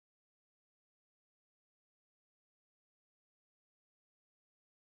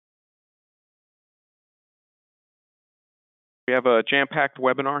We have a jam-packed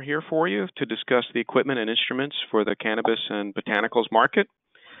webinar here for you to discuss the equipment and instruments for the cannabis and botanicals market.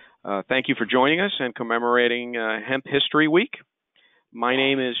 Thank you for joining us and commemorating Hemp History Week. My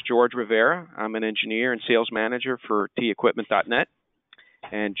name is George Rivera. I'm an engineer and sales manager for tequipment.net.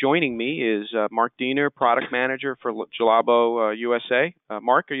 And joining me is Mark Diener, product manager for Jalabo USA.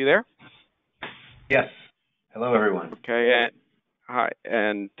 Mark, are you there? Yes. Hello, everyone. Okay. Hi,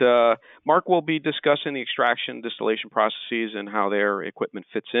 and Mark will be discussing the extraction distillation processes and how their equipment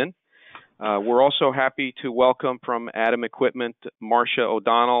fits in. We're also happy to welcome from Adam Equipment, Marcia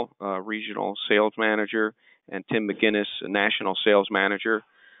O'Donnell, Regional Sales Manager, and Tim McGinnis, National Sales Manager.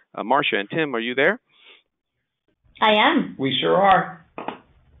 Marcia and Tim, are you there? I am. We sure are.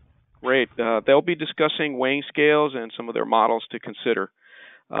 Great. They'll be discussing weighing scales and some of their models to consider.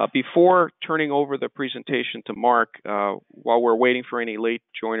 Before turning over the presentation to Mark, while we're waiting for any late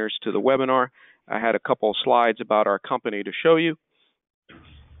joiners to the webinar, I had a couple of slides about our company to show you.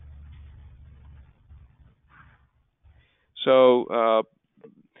 So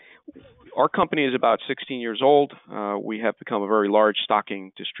our company is about 16 years old. We have become a very large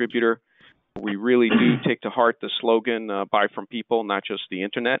stocking distributor. We really do take to heart the slogan, buy from people, not just the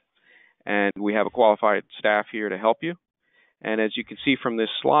internet. And we have a qualified staff here to help you. And as you can see from this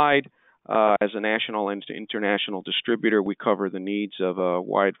slide, as a national and international distributor, we cover the needs of a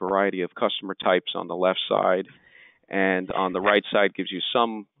wide variety of customer types on the left side. And on the right side gives you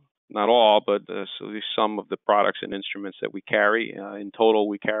some, not all, but some of the products and instruments that we carry. In total,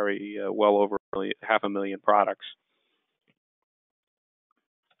 we carry well over 500,000 products.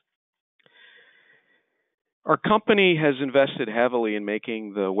 Our company has invested heavily in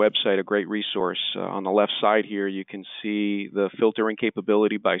making the website a great resource. On the left side here, you can see the filtering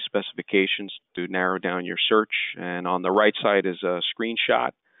capability by specifications to narrow down your search. And on the right side is a screenshot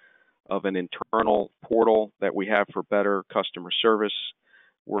of an internal portal that we have for better customer service.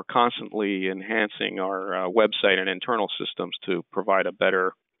 We're constantly enhancing our website and internal systems to provide a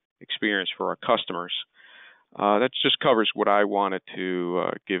better experience for our customers. That just covers what I wanted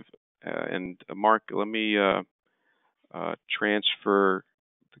to give. And Mark, let me transfer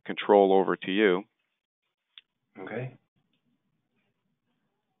the control over to you. Okay.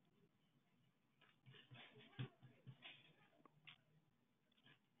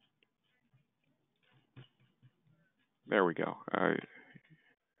 There we go.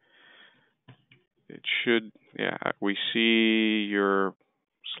 It should, yeah, we see your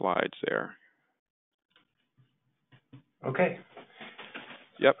slides there. Okay.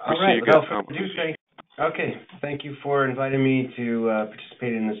 Yep. All right. Okay. Thank you for inviting me to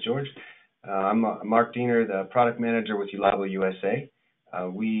participate in this, George. I'm Mark Diener, the product manager with Jalabo USA.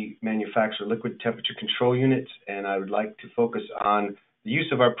 We manufacture liquid temperature control units, and I would like to focus on the use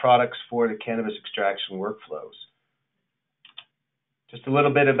of our products for the cannabis extraction workflows. Just a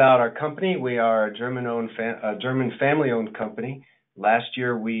little bit about our company. We are a German family-owned company. Last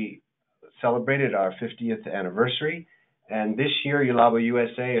year, we celebrated our 50th anniversary. And this year, Jalabo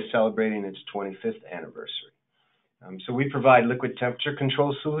USA is celebrating its 25th anniversary. So we provide liquid temperature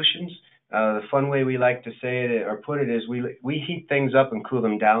control solutions. The fun way we like to say it or put it is we heat things up and cool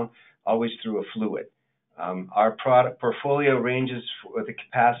them down, always through a fluid. Our product portfolio ranges with the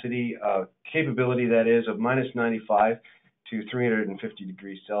capability that is of -95 to 350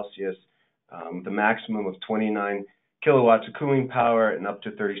 degrees Celsius, with a maximum of 29 kilowatts of cooling power and up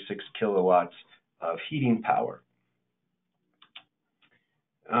to 36 kilowatts of heating power.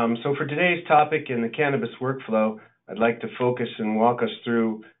 So for today's topic in the cannabis workflow, I'd like to focus and walk us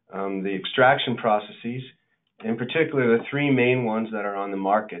through the extraction processes, in particular the three main ones that are on the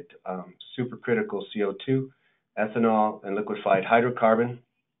market, supercritical CO2, ethanol, and liquefied hydrocarbon.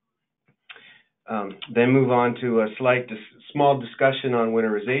 Then move on to a small discussion on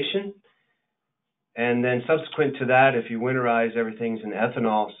winterization. And then subsequent to that, if you winterize, everything's in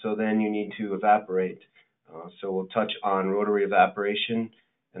ethanol, so then you need to evaporate. So we'll touch on rotary evaporation,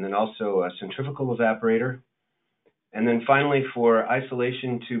 and then also a centrifugal evaporator. And then finally, for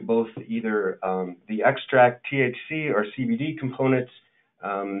isolation to both either the extract THC or CBD components,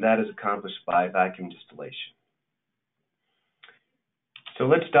 that is accomplished by vacuum distillation. So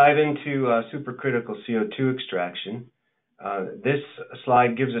let's dive into supercritical CO2 extraction. This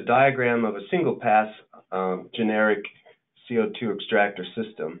slide gives a diagram of a single-pass generic CO2 extractor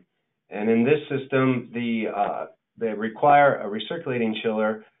system. And in this system, they require a recirculating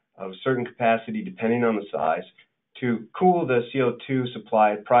chiller of a certain capacity, depending on the size, to cool the CO2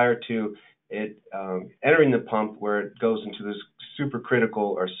 supply prior to it entering the pump where it goes into this supercritical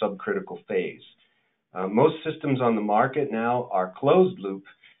or subcritical phase. Most systems on the market now are closed loop,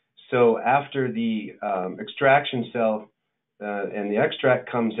 so after the extraction cell and the extract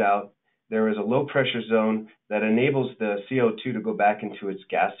comes out, there is a low pressure zone that enables the CO2 to go back into its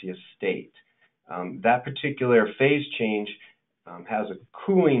gaseous state. That particular phase change has a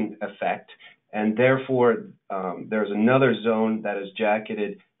cooling effect, and therefore there's another zone that is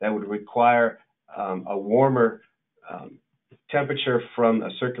jacketed that would require a warmer temperature from a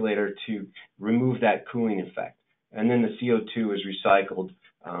circulator to remove that cooling effect. And then the CO2 is recycled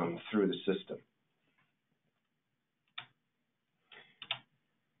through the system.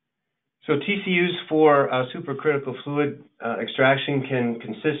 So TCUs for supercritical fluid extraction can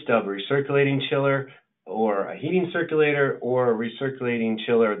consist of a recirculating chiller or a heating circulator or a recirculating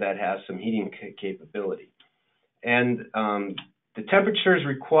chiller that has some heating capability. And the temperatures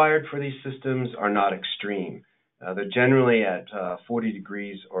required for these systems are not extreme. They're generally at 40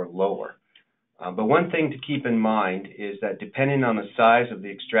 degrees or lower. But one thing to keep in mind is that depending on the size of the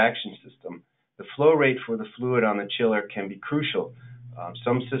extraction system, the flow rate for the fluid on the chiller can be crucial.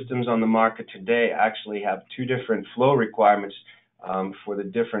 Some systems on the market today actually have two different flow requirements for the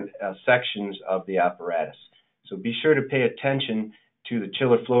different sections of the apparatus. So be sure to pay attention to the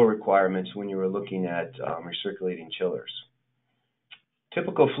chiller flow requirements when you are looking at recirculating chillers.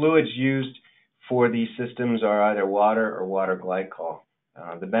 Typical fluids used for these systems are either water or water glycol.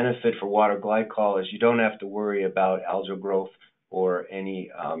 The benefit for water glycol is you don't have to worry about algal growth or any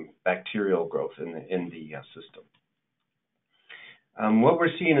bacterial growth in the system. What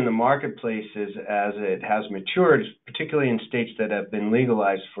we're seeing in the marketplace is, as it has matured, particularly in states that have been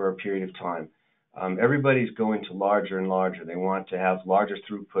legalized for a period of time, everybody's going to larger and larger. They want to have larger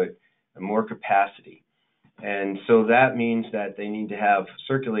throughput and more capacity. And so that means that they need to have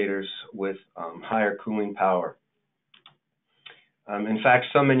circulators with higher cooling power. In fact,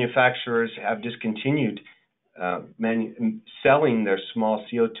 some manufacturers have discontinued selling their small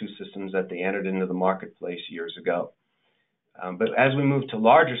CO2 systems that they entered into the marketplace years ago. But as we move to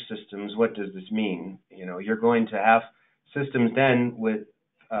larger systems, what does this mean? You're going to have systems then with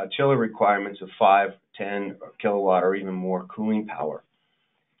chiller requirements of 5, 10 kilowatt or even more cooling power.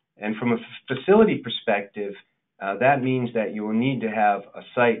 And from a facility perspective, that means that you will need to have a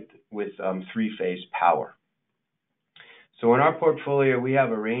site with three-phase power. So in our portfolio, we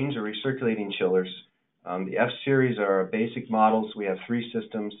have a range of recirculating chillers. The F-Series are our basic models. We have 3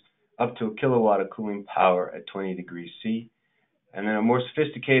 systems up to a kilowatt of cooling power at 20 degrees C. And then a more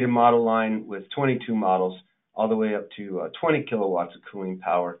sophisticated model line with 22 models all the way up to 20 kilowatts of cooling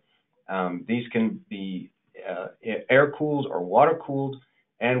power. These can be air-cooled or water-cooled,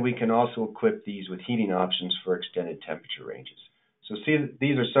 and we can also equip these with heating options for extended temperature ranges. So see,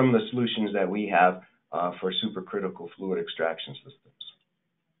 these are some of the solutions that we have for supercritical fluid extraction systems.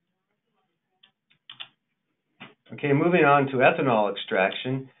 Okay, moving on to ethanol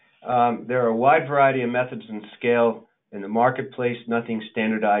extraction. There are a wide variety of methods and scale in the marketplace. Nothing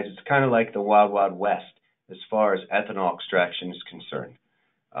standardized. It's kind of like the Wild Wild West as far as ethanol extraction is concerned.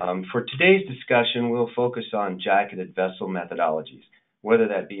 For today's discussion, we'll focus on jacketed vessel methodologies, whether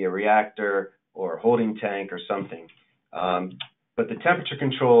that be a reactor or a holding tank or something. But the temperature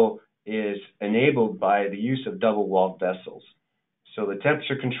control is enabled by the use of double-walled vessels. So the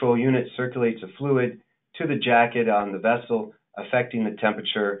temperature control unit circulates a fluid to the jacket on the vessel, affecting the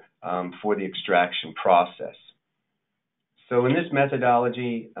temperature for the extraction process. So in this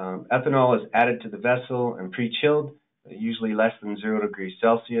methodology, ethanol is added to the vessel and pre-chilled, usually less than 0 degrees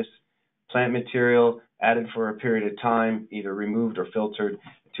Celsius. Plant material added for a period of time, either removed or filtered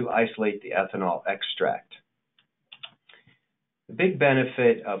to isolate the ethanol extract. The big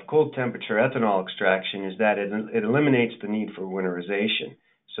benefit of cold temperature ethanol extraction is that it eliminates the need for winterization.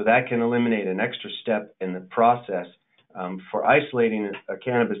 So that can eliminate an extra step in the process for isolating a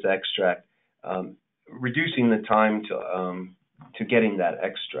cannabis extract, reducing the time to getting that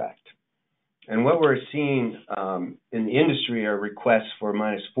extract. And what we're seeing in the industry are requests for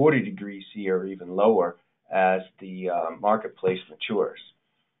minus 40 degrees C or even lower as the marketplace matures.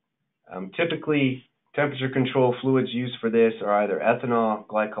 Typically, temperature control fluids used for this are either ethanol,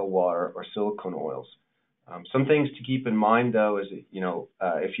 glycol water, or silicone oils. Some things to keep in mind, though, is that,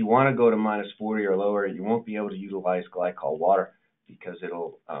 if you want to go to minus 40 or lower, you won't be able to utilize glycol water because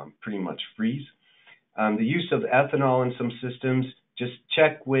it'll pretty much freeze. The use of ethanol in some systems, just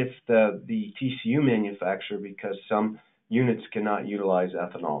check with the TCU manufacturer because some units cannot utilize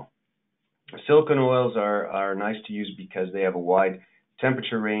ethanol. Silicone oils are nice to use because they have a wide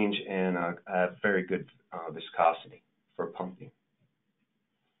temperature range and have very good viscosity for pumping.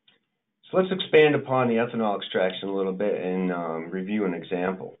 So let's expand upon the ethanol extraction a little bit and review an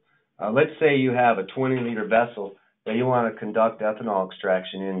example. Let's say you have a 20-liter vessel that you want to conduct ethanol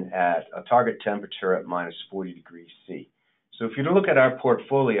extraction in at a target temperature at minus 40 degrees C. So if you look at our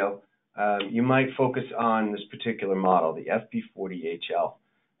portfolio, you might focus on this particular model, the FP40HL.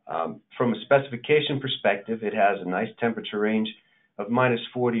 From a specification perspective, it has a nice temperature range of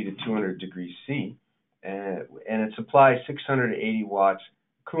 -40 to 200 degrees C, and it supplies 680 watts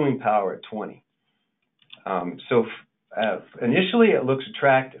cooling power at 20. Initially it looks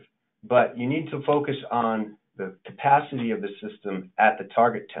attractive, but you need to focus on the capacity of the system at the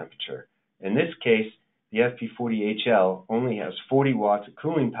target temperature. In this case, the FP40HL only has 40 watts of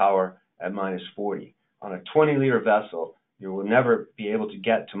cooling power at -40. On a 20-liter vessel, you will never be able to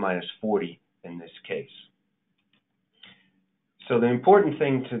get to -40 in this case. So the important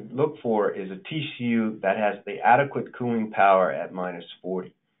thing to look for is a TCU that has the adequate cooling power at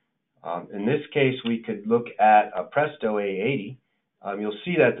 -40. In this case, we could look at a Presto A80. You'll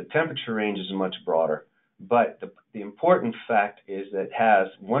see that the temperature range is much broader, but the important fact is that it has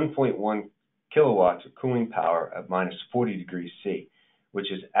 1.1 kilowatts of cooling power at -40 degrees C,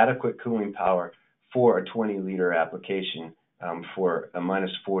 which is adequate cooling power for a 20-liter application for a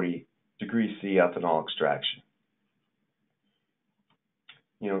 -40 degrees C ethanol extraction.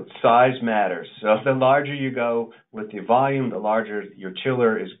 Size matters. So the larger you go with the volume, the larger your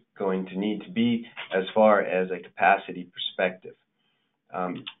chiller is going to need to be as far as a capacity perspective.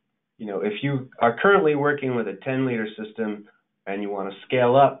 If you are currently working with a 10-liter system and you want to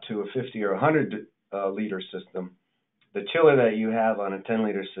scale up to a 50 or 100-liter system, the chiller that you have on a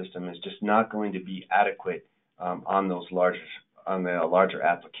 10-liter system is just not going to be adequate on the larger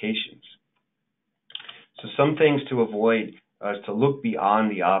applications. So some things to avoid is to look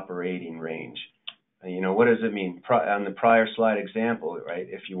beyond the operating range. What does it mean? On the prior slide example, right?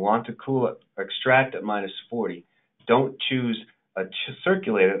 If you want to extract at -40, don't choose a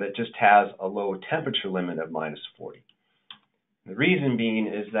circulator that just has a low temperature limit of -40. The reason being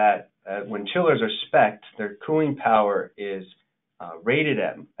is that when chillers are spec'd, their cooling power is rated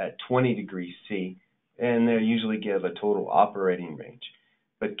at 20 degrees C, and they usually give a total operating range.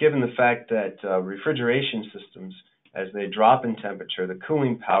 But given the fact that refrigeration systems, as they drop in temperature, the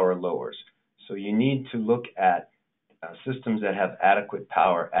cooling power lowers. So you need to look at systems that have adequate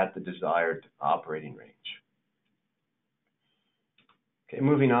power at the desired operating range. Okay,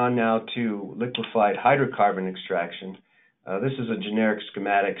 moving on now to liquefied hydrocarbon extraction. This is a generic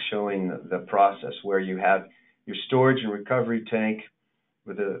schematic showing the process where you have your storage and recovery tank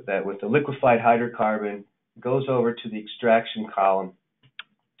with the liquefied hydrocarbon goes over to the extraction column,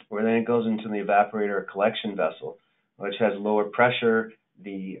 where then it goes into the evaporator collection vessel, which has lower pressure.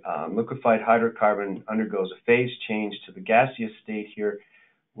 The liquefied hydrocarbon undergoes a phase change to the gaseous state here,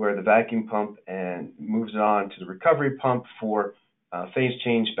 where the vacuum pump and moves on to the recovery pump for phase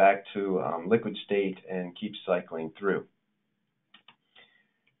change back to liquid state and keeps cycling through.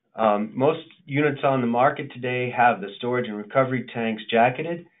 Most units on the market today have the storage and recovery tanks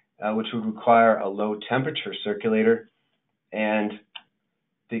jacketed, which would require a low temperature circulator, and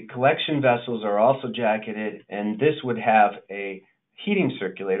the collection vessels are also jacketed, and this would have a heating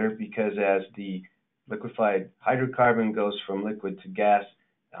circulator because as the liquefied hydrocarbon goes from liquid to gas,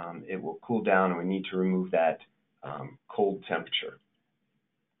 it will cool down and we need to remove that cold temperature.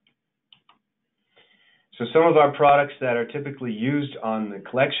 So some of our products that are typically used on the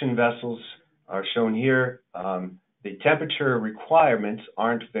collection vessels are shown here. The temperature requirements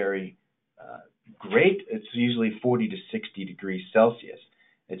aren't very great. It's usually 40 to 60 degrees Celsius.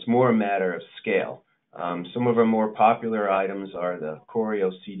 It's more a matter of scale. Some of our more popular items are the Corio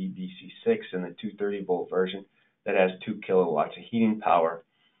CDBC6 and the 230-volt version that has 2 kilowatts of heating power.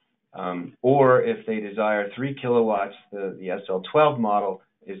 Or if they desire 3 kilowatts, the SL12 model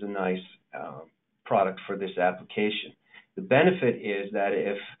is a nice product for this application. The benefit is that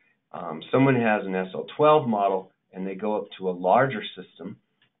if someone has an SL12 model and they go up to a larger system,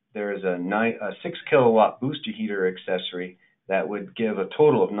 there is a 6 kilowatt booster heater accessory that would give a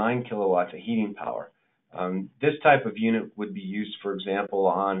total of 9 kilowatts of heating power. This type of unit would be used, for example,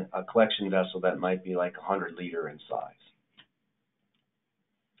 on a collection vessel that might be like 100 liter in size.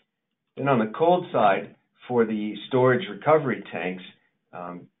 Then on the cold side, for the storage recovery tanks,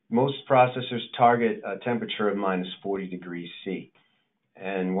 most processors target a temperature of -40 degrees C.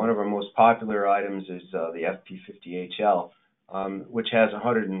 And one of our most popular items is the FP50HL, which has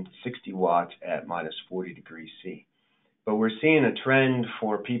 160 watts at -40 degrees C. But we're seeing a trend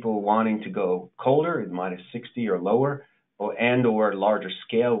for people wanting to go colder, at -60 or lower, or larger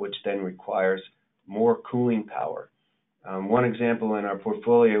scale, which then requires more cooling power. One example in our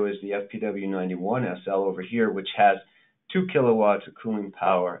portfolio is the FPW91SL over here, which has 2 kilowatts of cooling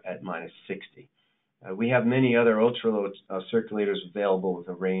power at -60. We have many other ultra-low circulators available with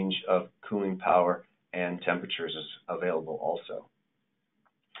a range of cooling power and temperatures is available also.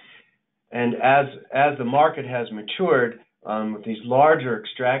 And as the market has matured with these larger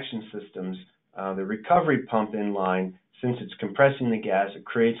extraction systems, the recovery pump in line, since it's compressing the gas, it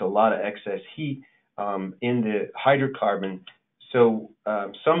creates a lot of excess heat in the hydrocarbon. So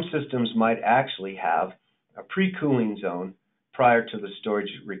some systems might actually have a pre-cooling zone prior to the storage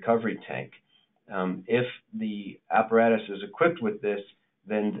recovery tank. If the apparatus is equipped with this,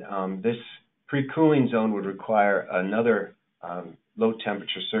 then this pre-cooling zone would require another low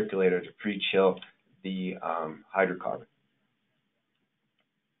temperature circulator to pre-chill the hydrocarbon.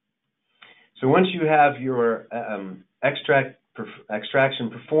 So once you have your extraction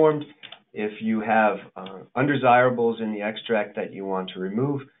performed, if you have undesirables in the extract that you want to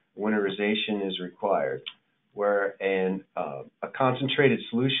remove, winterization is required, where a concentrated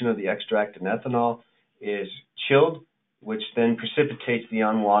solution of the extract in ethanol is chilled, which then precipitates the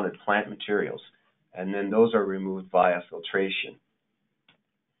unwanted plant materials, and then those are removed via filtration.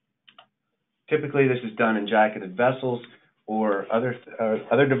 Typically, this is done in jacketed vessels or other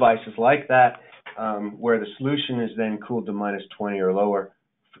devices like that, where the solution is then cooled to -20 or lower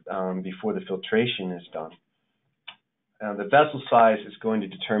before the filtration is done. The vessel size is going to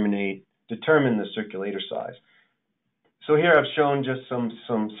determine the circulator size. So here I've shown just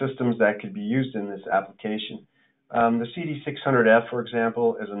some systems that could be used in this application. The CD600F, for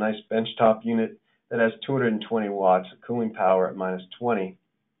example, is a nice benchtop unit that has 220 watts of cooling power at -20.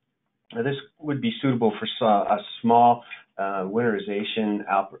 Now, this would be suitable for a small winterization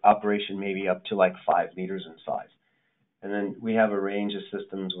operation, maybe up to like 5 liters in size. And then we have a range of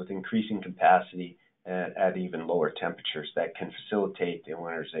systems with increasing capacity at even lower temperatures that can facilitate the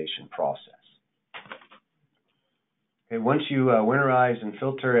winterization process. Okay, once you winterize and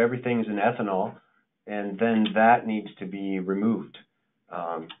filter, everything's in ethanol, and then that needs to be removed.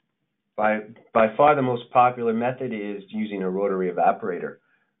 By far the most popular method is using a rotary evaporator.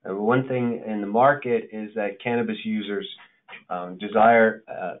 One thing in the market is that cannabis users desire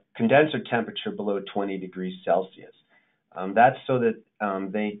condenser temperature below 20 degrees Celsius. That's so that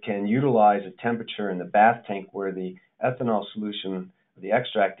they can utilize a temperature in the bath tank where the ethanol solution, the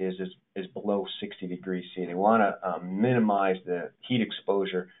extract is below 60 degrees C. They want to minimize the heat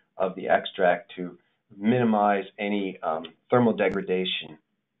exposure of the extract to minimize any thermal degradation.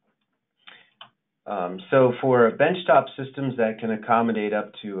 So for benchtop systems that can accommodate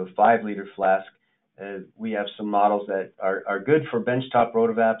up to a 5-liter flask, we have some models that are good for benchtop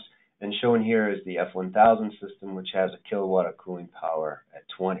rotovaps, and shown here is the F1000 system, which has a kilowatt of cooling power at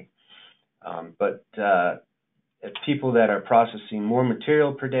 20. But if people that are processing more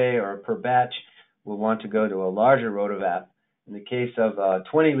material per day or per batch will want to go to a larger rotovap. In the case of a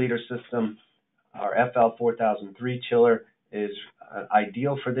 20-liter system, our FL4003 chiller is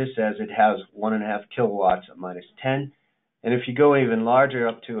ideal for this, as it has 1.5 kilowatts at -10. And if you go even larger,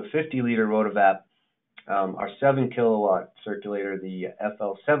 up to a 50-liter rotovap, our 7-kilowatt circulator, the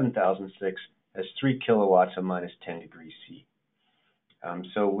FL7006, has 3 kilowatts at -10 degrees C.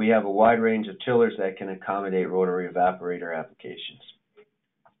 So we have a wide range of chillers that can accommodate rotary evaporator applications.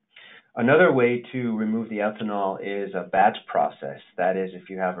 Another way to remove the ethanol is a batch process. That is, if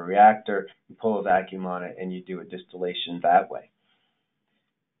you have a reactor, you pull a vacuum on it and you do a distillation that way.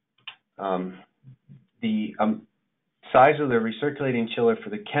 The size of the recirculating chiller for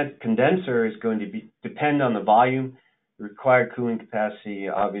the condenser is going to depend on the volume, the required cooling capacity,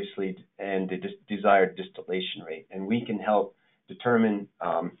 obviously, and the desired distillation rate. And we can help determine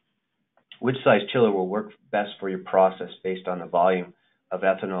which size chiller will work best for your process based on the volume of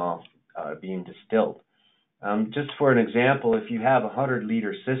ethanol being distilled. Just for an example, if you have a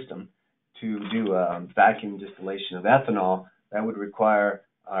 100-liter system to do a vacuum distillation of ethanol, that would require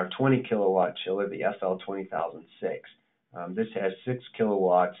our 20-kilowatt chiller, the FL20006. This has 6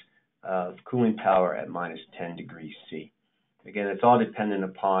 kilowatts of cooling power at -10 degrees C. Again, it's all dependent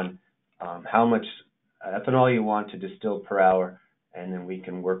upon how much ethanol you want to distill per hour, and then we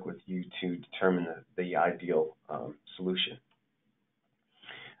can work with you to determine the ideal solution.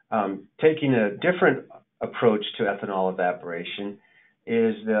 Taking a different approach to ethanol evaporation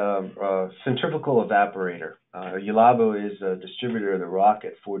is the centrifugal evaporator. Yulabo is a distributor of the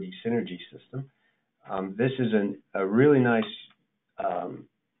Rocket 4D Synergy system. This is a really nice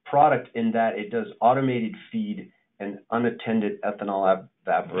product in that it does automated feed and unattended ethanol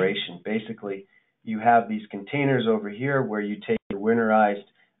evaporation. Basically, you have these containers over here where you take your winterized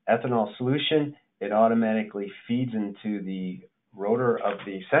ethanol solution, it automatically feeds into the rotor of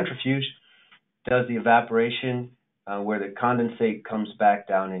the centrifuge, does the evaporation where the condensate comes back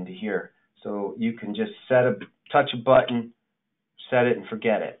down into here. So you can just touch a button, set it and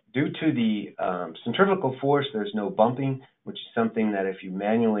forget it. Due to the centrifugal force, there's no bumping, which is something that if you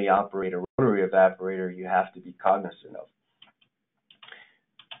manually operate a rotary evaporator, you have to be cognizant of.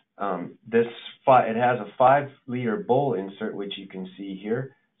 It has a 5-liter bowl insert, which you can see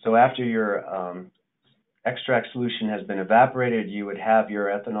here. So after your extract solution has been evaporated, you would have your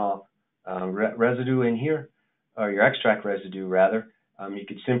ethanol residue in here, or your extract residue rather. You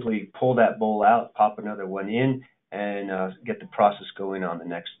could simply pull that bowl out, pop another one in, and get the process going on the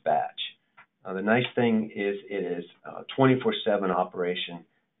next batch. The nice thing is it is 24/7 operation,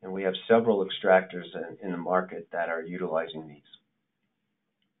 and we have several extractors in the market that are utilizing these.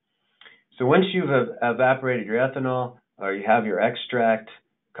 So once you've evaporated your ethanol, or you have your extract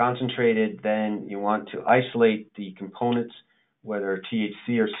concentrated, then you want to isolate the components, whether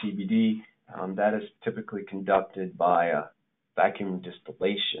THC or CBD. That is typically conducted by vacuum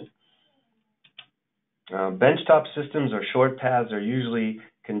distillation. Benchtop systems or short paths are usually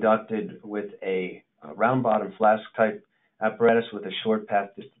conducted with a round bottom flask type apparatus with a short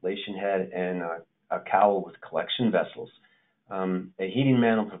path distillation head and a cowl with collection vessels. A heating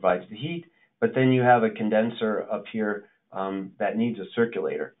mantle provides the heat, but then you have a condenser up here that needs a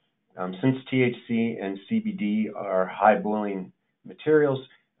circulator. Since THC and CBD are high boiling materials,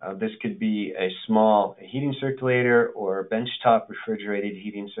 this could be a small heating circulator or a benchtop refrigerated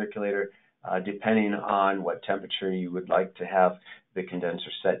heating circulator, depending on what temperature you would like to have the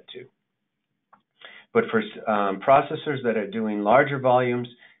condenser set to. But for processors that are doing larger volumes,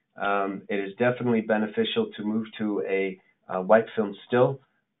 it is definitely beneficial to move to a white film still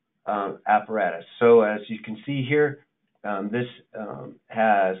apparatus. So as you can see here, this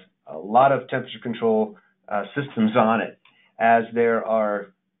has a lot of temperature control systems on it, as there are,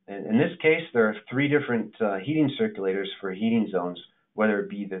 in this case, there are 3 different heating circulators for heating zones, whether it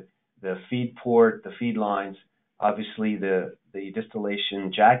be the feed port, the feed lines. Obviously, the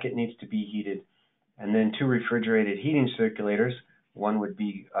distillation jacket needs to be heated, and then 2 refrigerated heating circulators. One would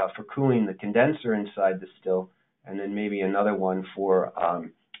be for cooling the condenser inside the still, and then maybe another one for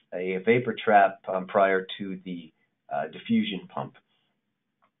a vapor trap prior to the diffusion pump.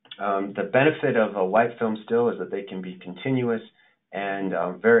 The benefit of a white film still is that they can be continuous and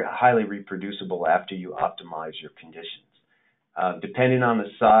very highly reproducible after you optimize your conditions. Depending on the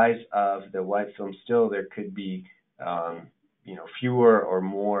size of the white film still, there could be fewer or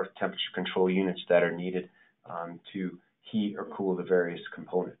more temperature control units that are needed to heat or cool the various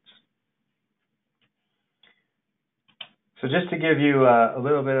components. So just to give you a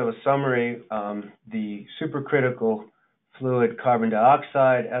little bit of a summary, the supercritical fluid carbon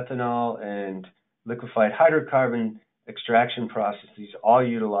dioxide, ethanol, and liquefied hydrocarbon extraction processes all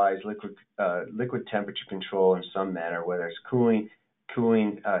utilize liquid temperature control in some manner, whether it's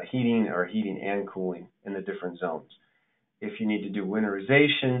heating, or heating and cooling in the different zones. If you need to do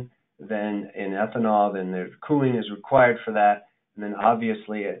winterization, then in ethanol, then the cooling is required for that. And then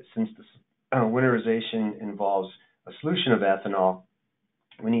obviously, since the winterization involves a solution of ethanol,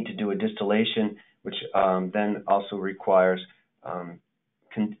 we need to do a distillation, which then also requires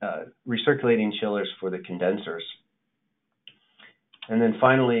recirculating chillers for the condensers. And then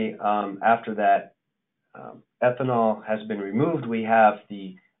finally, after that ethanol has been removed, we have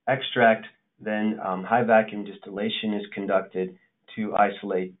the extract. Then high vacuum distillation is conducted to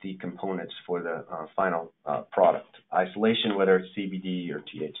isolate the components for the final product. Isolation, whether it's CBD or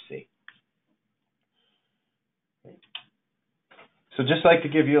THC. So just like to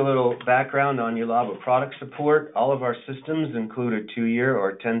give you a little background on Yulaba product support. All of our systems include a 2-year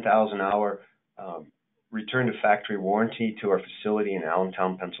or 10,000-hour return to factory warranty to our facility in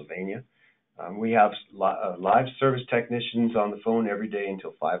Allentown, Pennsylvania. We have live service technicians on the phone every day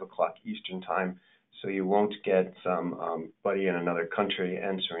until 5 o'clock Eastern time, so you won't get somebody in another country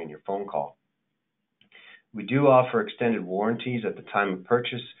answering your phone call. We do offer extended warranties at the time of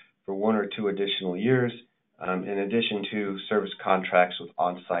purchase for 1 or 2 additional years, in addition to service contracts with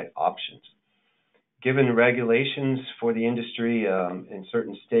on-site options. Given the regulations for the industry in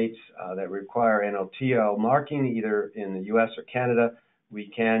certain states that require NLTL marking, either in the U.S. or Canada, we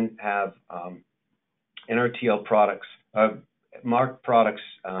can have NRTL products, marked products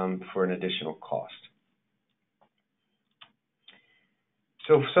for an additional cost.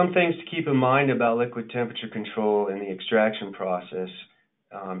 So some things to keep in mind about liquid temperature control in the extraction process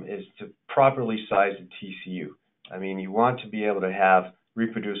is to properly size the TCU. I mean, you want to be able to have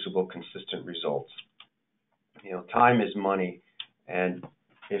reproducible, consistent results. You know, time is money, and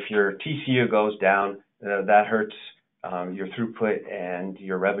if your TCU goes down, that hurts your throughput and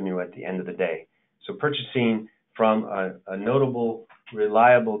your revenue at the end of the day. So purchasing from a notable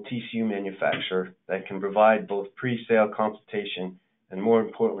reliable TCU manufacturer that can provide both pre-sale consultation and, more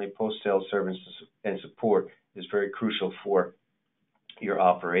importantly, post-sale services and support is very crucial for your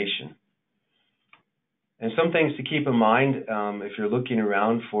operation. And some things to keep in mind if you're looking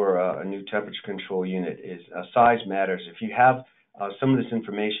around for a new temperature control unit is size matters. If you have some of this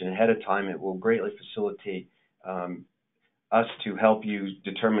information ahead of time, it will greatly facilitate us to help you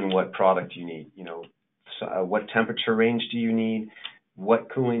determine what product you need. What temperature range do you need? What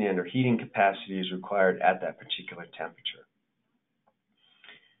cooling and or heating capacity is required at that particular temperature?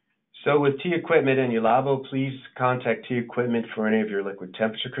 So with T Equipment and Ulabo, please contact T Equipment for any of your liquid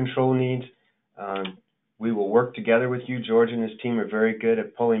temperature control needs. We will work together with you. George and his team are very good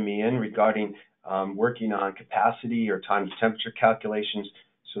at pulling me in regarding working on capacity or time to temperature calculations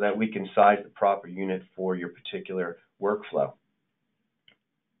so that we can size the proper unit for your particular workflow.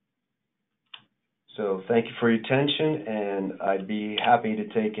 So thank you for your attention, and I'd be happy to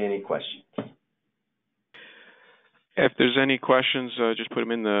take any questions. If there's any questions, just put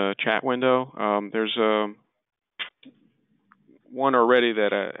them in the chat window. There's one already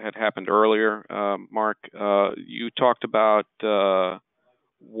that had happened earlier. Mark, you talked about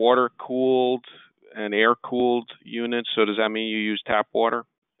water-cooled and air-cooled units. So does that mean you use tap water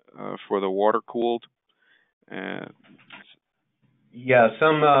for the water-cooled? Yeah,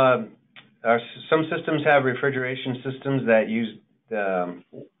 some systems have refrigeration systems that use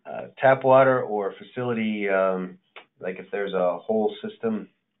tap water or facility, like if there's a whole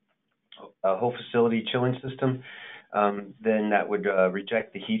facility chilling system, then that would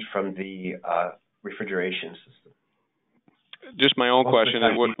reject the heat from the refrigeration system. Just my own question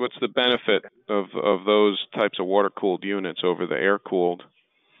is, what's the benefit of those types of water-cooled units over the air-cooled?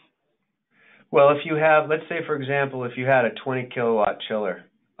 Well, if you have, let's say, for example, if you had a 20 kilowatt chiller,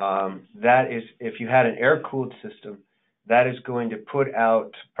 that is, if you had an air-cooled system, that is going to put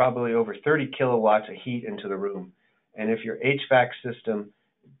out probably over 30 kilowatts of heat into the room. And if your HVAC system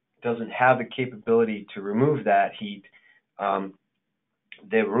doesn't have the capability to remove that heat,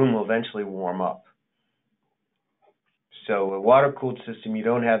 the room will eventually warm up. So a water-cooled system, you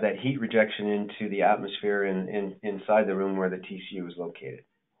don't have that heat rejection into the atmosphere inside the room where the TCU is located.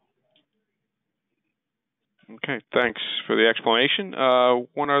 Okay, thanks for the explanation.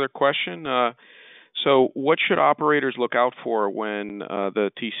 One other question. So what should operators look out for when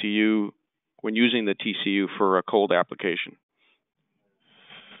using the TCU for a cold application?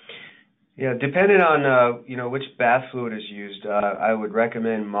 Yeah, depending on which bath fluid is used, I would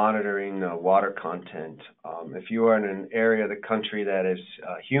recommend monitoring water content. If you are in an area of the country that is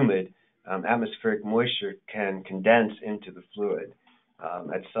humid, atmospheric moisture can condense into the fluid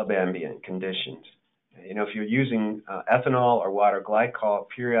at subambient conditions. If you're using ethanol or water glycol,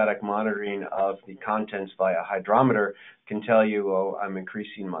 periodic monitoring of the contents via hydrometer can tell you, oh, I'm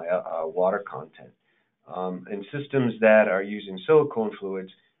increasing my water content. In systems that are using silicone fluids,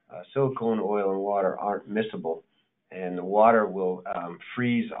 silicone, oil, and water aren't miscible, and the water will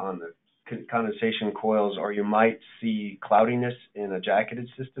freeze on the condensation coils, or you might see cloudiness in a jacketed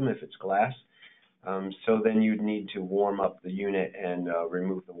system if it's glass. So then you'd need to warm up the unit and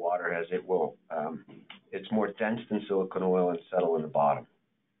remove the water, as it will. It's more dense than silicone oil and settle in the bottom.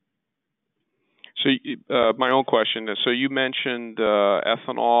 So my own question is, so you mentioned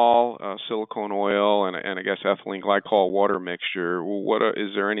ethanol, silicone oil, and I guess ethylene glycol water mixture.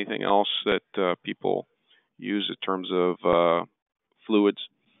 Is there anything else that people use in terms of fluids?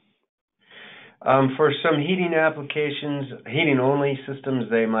 For some heating applications, heating-only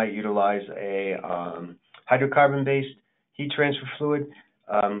systems, they might utilize a hydrocarbon-based heat transfer fluid.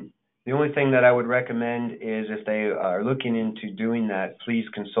 The only thing that I would recommend is, if they are looking into doing that, please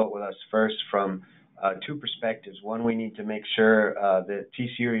consult with us first from two perspectives. One, we need to make sure the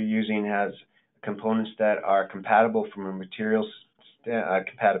TCU you're using has components that are compatible from a materials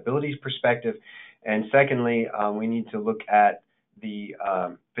compatibility perspective. And secondly, we need to look at the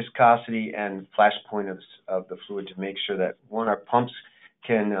viscosity and flash point of the fluid to make sure that, one, our pumps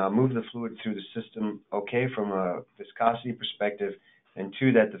can move the fluid through the system okay from a viscosity perspective, and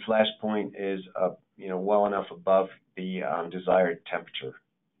two, that the flash point is well enough above the desired temperature.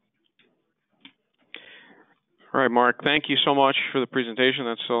 All right, Mark, thank you so much for the presentation.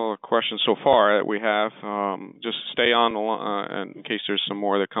 That's all the questions so far that we have. Just stay on in case there's some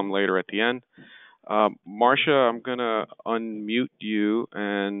more that come later at the end. Marcia, I'm going to unmute you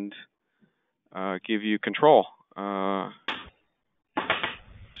and give you control.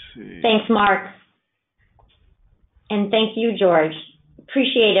 Thanks, Mark. And thank you, George.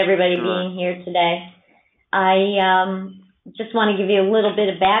 Appreciate everybody being here today. I just want to give you a little bit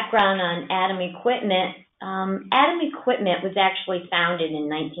of background on Atom Equipment. Atom Equipment was actually founded in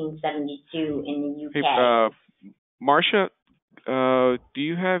 1972 in the UK. Hey, Marcia, do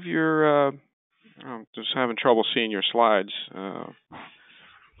you have your? I'm just having trouble seeing your slides.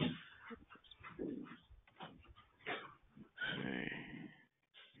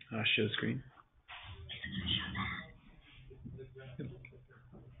 Share screen.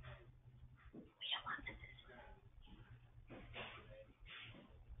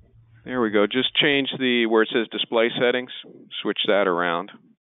 There we go. Just change the where it says display settings. Switch that around.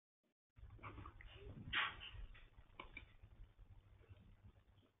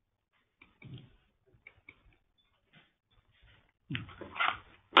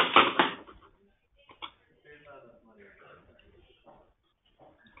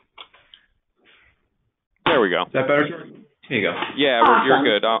 There we go. Is that better? Here you go. Yeah, Awesome. you're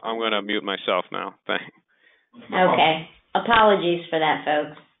good. I'm going to mute myself now. Thanks. Okay. Apologies for that,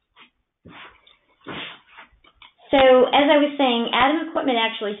 folks. So, as I was saying, Atom Equipment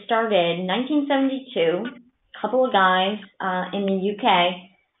actually started in 1972, a couple of guys in the UK,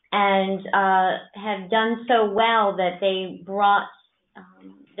 and have done so well that they brought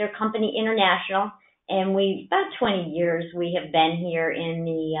their company international, and about 20 years we have been here in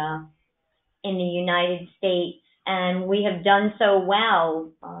the United States, and we have done so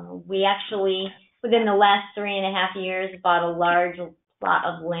well. We actually, within the last 3.5 years, bought a large plot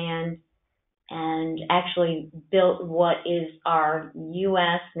of land and actually built what is our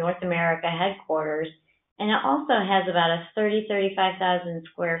U.S. North America headquarters. And it also has about a 35,000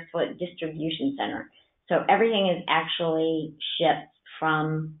 square foot distribution center. So everything is actually shipped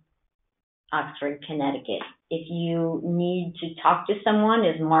from Oxford, Connecticut. If you need to talk to someone,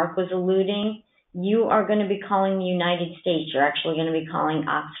 as Mark was alluding, you are going to be calling the United States. You're actually going to be calling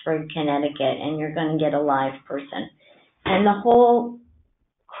Oxford, Connecticut, and you're going to get a live person. And the whole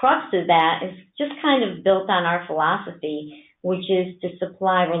crux of that is just kind of built on our philosophy, which is to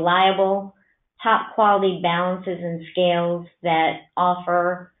supply reliable, top quality balances and scales that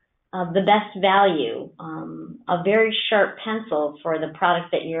offer the best value, a very sharp pencil for the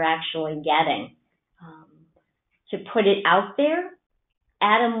product that you're actually getting. To put it out there,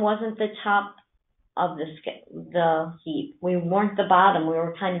 Atom wasn't the top of the heap. We weren't the bottom. We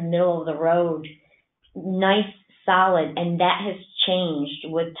were kind of middle of the road, nice, solid, and that has changed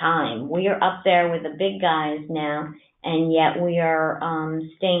with time. We are up there with the big guys now, and yet we are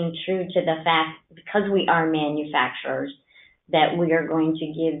staying true to the fact, because we are manufacturers, that we are going to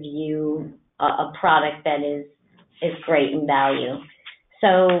give you a product that is great in value.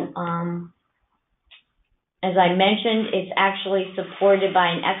 So, as I mentioned, it's actually supported by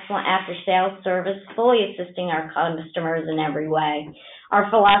an excellent after-sales service, fully assisting our customers in every way.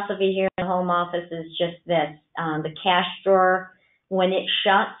 Our philosophy here in the home office is just this. The cash drawer, when it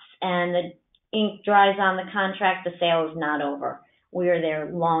shuts and the ink dries on the contract, the sale is not over. We are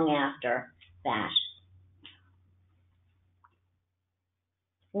there long after that.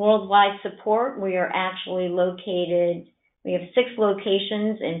 Worldwide support, we are actually located, we have 6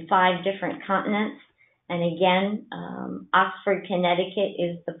 locations in 5 different continents. And again, Oxford, Connecticut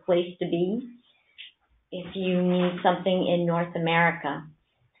is the place to be if you need something in North America.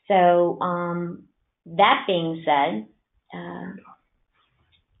 So that being said,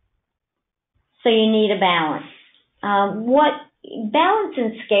 so you need a balance. What balance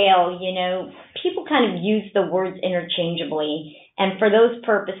and scale, people kind of use the words interchangeably, and for those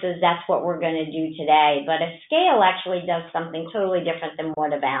purposes, that's what we're going to do today. But a scale actually does something totally different than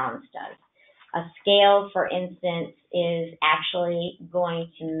what a balance does. A scale, for instance, is actually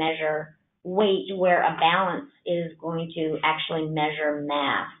going to measure weight, where a balance is going to actually measure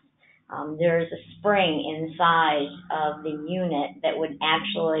mass. There's a spring inside of the unit that would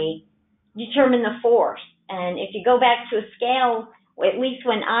actually determine the force. And if you go back to a scale, at least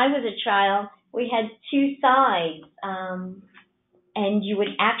when I was a child, we had 2 sides, and you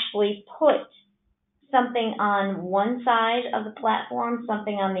would actually put something on one side of the platform,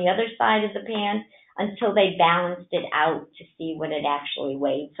 something on the other side of the pan, until they balanced it out to see what it actually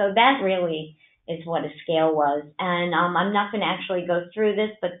weighed. So that really is what a scale was. And I'm not going to actually go through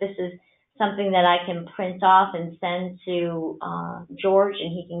this, but this is something that I can print off and send to George,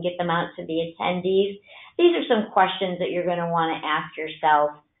 and he can get them out to the attendees. These are some questions that you're going to want to ask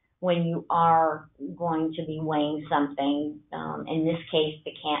yourself when you are going to be weighing something, in this case,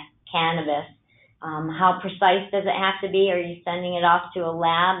 the cannabis. How precise does it have to be? Are you sending it off to a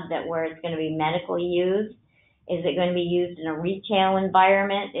lab where it's going to be medically used? Is it going to be used in a retail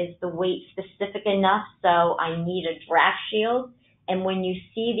environment? Is the weight specific enough so I need a draft shield? And when you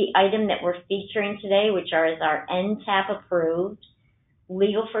see the item that we're featuring today, which is our NTAP approved,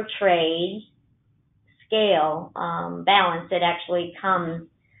 legal for trade, scale balance, it actually comes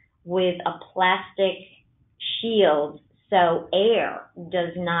with a plastic shield, so air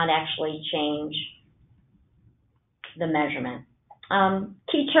does not actually change the measurement.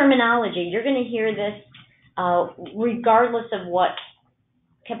 Key terminology, you're going to hear this regardless of what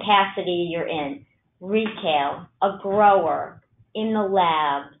capacity you're in. Retail, a grower, in the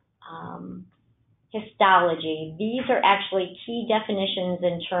lab, histology. These are actually key definitions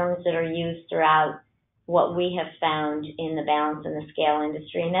and terms that are used throughout what we have found in the balance and the scale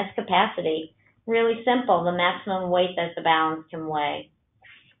industry, and that's capacity. Really simple, the maximum weight that the balance can weigh.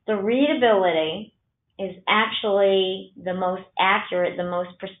 The readability is actually the most accurate, the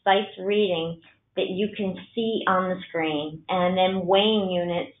most precise reading that you can see on the screen. And then weighing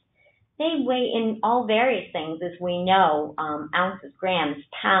units, they weigh in all various things, as we know, ounces, grams,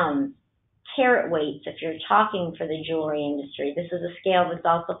 pounds, carat weights, if you're talking for the jewelry industry. This is a scale that's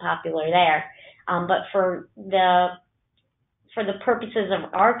also popular there. But for the purposes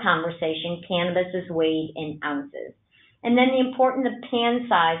of our conversation, cannabis is weighed in ounces. And then the important pan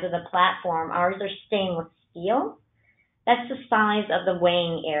size of the platform, ours are stainless steel. That's the size of the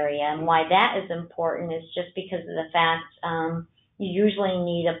weighing area. And why that is important is just because of the fact you usually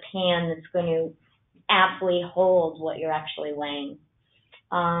need a pan that's going to aptly hold what you're actually weighing.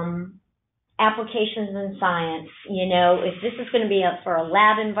 Applications in science, if this is going to be for a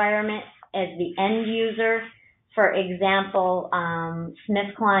lab environment as the end user, for example,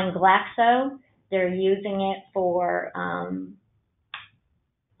 SmithKline Glaxo, they're using it for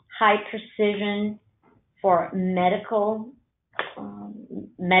high precision for medical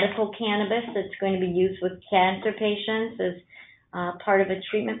cannabis that's going to be used with cancer patients as part of a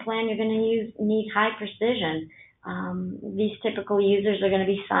treatment plan. You're going to need high precision. These typical users are going to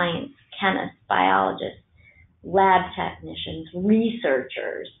be science, chemists, biologists, lab technicians,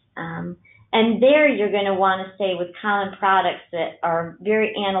 researchers. And there you're going to want to stay with common products that are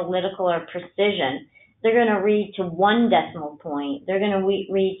very analytical or precision. They're going to read to 1 decimal point. They're going to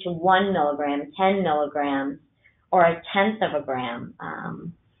read to 1 milligram, 10 milligrams, or 1/10 of a gram.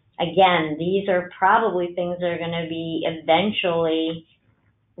 Again, these are probably things that are going to be eventually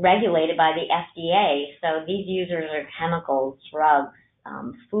regulated by the FDA. So these users are chemicals, drugs,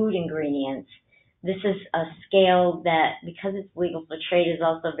 food ingredients. This is a scale that, because it's legal for trade, is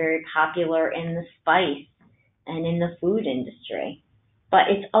also very popular in the spice and in the food industry.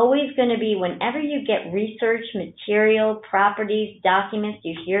 But it's always going to be, whenever you get research, material, properties, documents,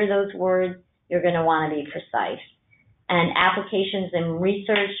 you hear those words, you're going to want to be precise. And applications in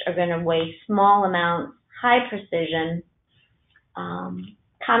research are going to weigh small amounts, high precision.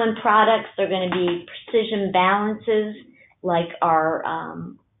 Common products are going to be precision balances, like our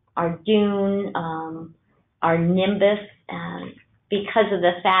Dune, our Nimbus, because of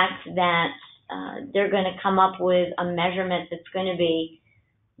the fact that they're going to come up with a measurement that's going to be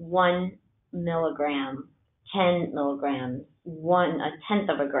 1 milligram, 10 milligrams, 1/10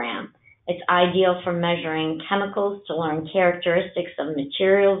 of a gram. It's ideal for measuring chemicals to learn characteristics of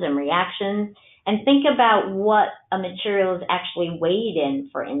materials and reactions. And think about what a material is actually weighed in,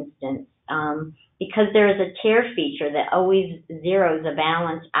 for instance. Because there is a tear feature that always zeroes a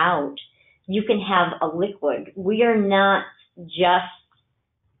balance out, you can have a liquid. We are not just,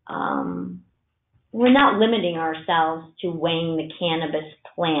 we're not limiting ourselves to weighing the cannabis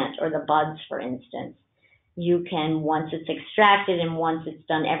plant or the buds, for instance. You can, once it's extracted and once it's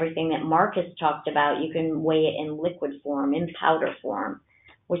done everything that Mark has talked about, you can weigh it in liquid form, in powder form,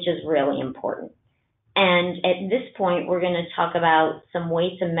 which is really important. And at this point, we're going to talk about some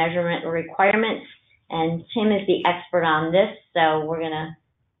weights and measurement requirements. And Tim is the expert on this, so we're going to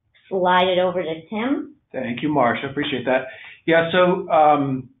slide it over to Tim. Thank you, Marsha. Appreciate that. Yeah, so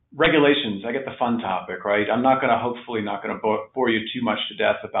regulations, I get the fun topic, right? I'm hopefully not going to bore you too much to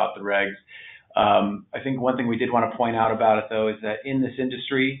death about the regs. I think one thing we did want to point out about it, though, is that in this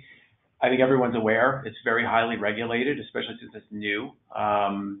industry, I think everyone's aware it's very highly regulated, especially since it's new.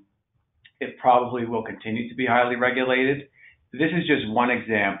 It probably will continue to be highly regulated. This is just one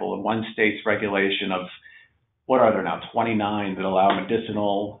example of one state's regulation of, what are there now, 29 that allow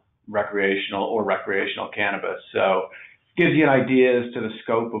medicinal, recreational cannabis. So it gives you an idea as to the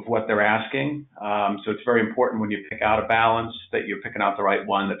scope of what they're asking. So it's very important when you pick out a balance that you're picking out the right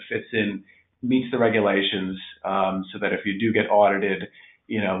one that fits in, meets the regulations, so that if you do get audited,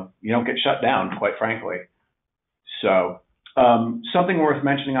 you don't get shut down, quite frankly. So something worth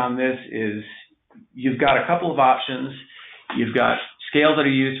mentioning on this is you've got a couple of options. You've got scales that are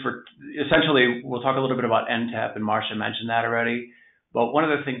used for, essentially, we'll talk a little bit about NTEP, and Marsha mentioned that already. But one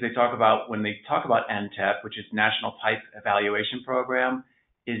of the things they talk about when they talk about NTEP, which is National Type Evaluation Program,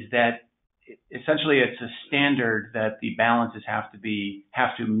 is that essentially it's a standard that the balances have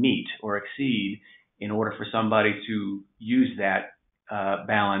to meet or exceed in order for somebody to use that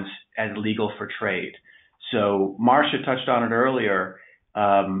balance as legal for trade. So Marcia touched on it earlier.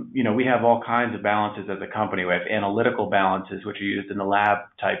 We have all kinds of balances as a company. We have analytical balances, which are used in the lab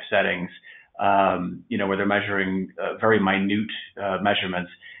type settings, where they're measuring very minute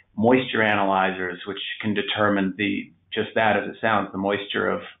measurements. Moisture analyzers, which can determine just that as it sounds, the moisture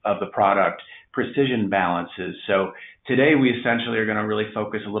of the product. Precision balances. So today we essentially are going to really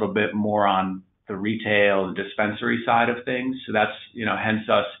focus a little bit more on the retail and dispensary side of things. So that's, hence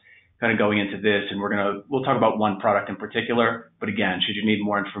us kind of going into this, and we'll talk about one product in particular. But again, should you need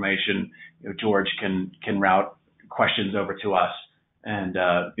more information, George can route questions over to us, and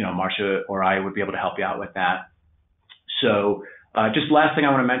Marcia or I would be able to help you out with that. So just last thing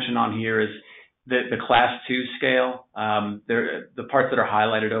I want to mention on here is the Class 2 scale. The parts that are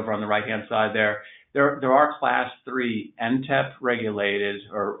highlighted over on the right-hand side there are Class 3 NTEP regulated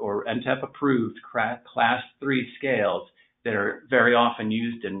or NTEP approved Class 3 scales that are very often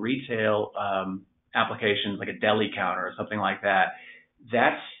used in retail applications like a deli counter or something like that.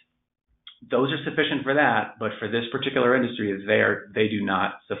 Those are sufficient for that, but for this particular industry, they do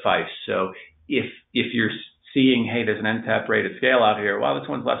not suffice. So if you're seeing, hey, there's an NTEP rated scale out here, well, this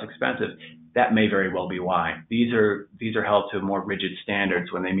one's less expensive, that may very well be why. These are held to more rigid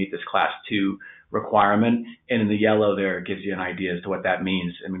standards when they meet this Class 2 requirement. And in the yellow there, it gives you an idea as to what that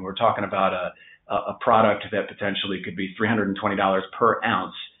means. I mean, we're talking about a product that potentially could be $320 per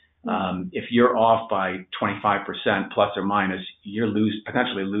ounce. If you're off by 25% plus or minus, you're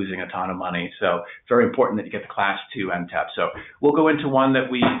potentially losing a ton of money. So very important that you get the Class 2 NTEP. So we'll go into one that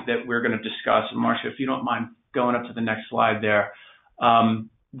we're going to discuss. And Marcia, if you don't mind going up to the next slide there.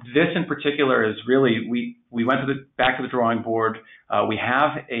 This in particular is really, we went back to the drawing board. We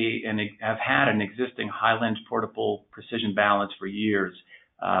have had an existing Highland portable precision balance for years,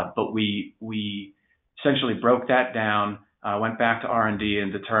 but we essentially broke that down, went back to R&D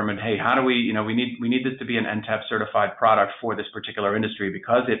and determined, hey, how do we need this to be an NTEP certified product for this particular industry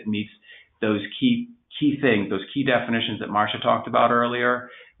because it meets those key things, those key definitions that Marcia talked about earlier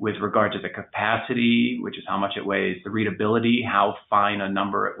with regard to the capacity, which is how much it weighs, the readability, how fine a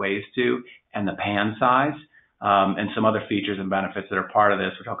number it weighs to, and the pan size, and some other features and benefits that are part of this,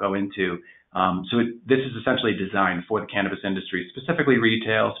 which I'll go into. This is essentially designed for the cannabis industry, specifically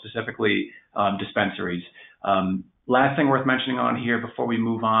retail, specifically dispensaries. Last thing worth mentioning on here before we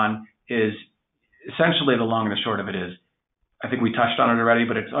move on is essentially the long and the short of it is, I think we touched on it already,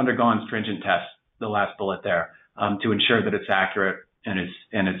 but it's undergone stringent tests, the last bullet there, to ensure that it's accurate and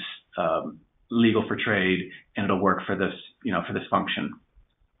it's legal for trade and it'll work for this, for this function.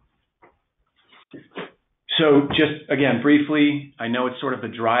 So just again, briefly, I know it's sort of the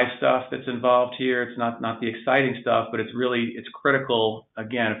dry stuff that's involved here. It's not the exciting stuff, but it's critical,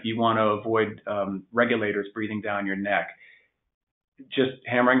 again, if you want to avoid regulators breathing down your neck. Just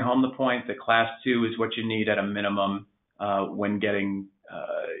hammering home the point that Class 2 is what you need at a minimum when getting,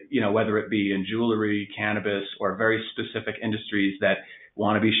 whether it be in jewelry, cannabis, or very specific industries that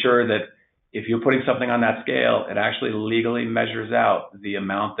want to be sure that if you're putting something on that scale, it actually legally measures out the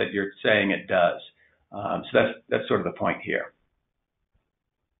amount that you're saying it does. So that's sort of the point here.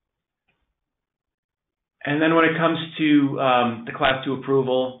 And then when it comes to the Class 2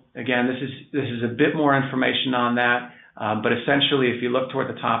 approval, again, this is a bit more information on that. But essentially, if you look toward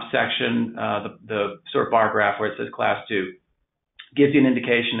the top section, the sort of bar graph where it says Class 2, gives you an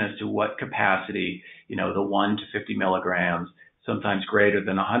indication as to what capacity, the 1 to 50 milligrams, sometimes greater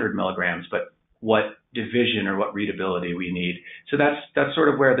than 100 milligrams, but what division or what readability we need. So that's sort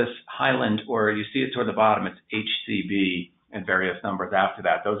of where this Highland, or you see it toward the bottom, it's HCB and various numbers after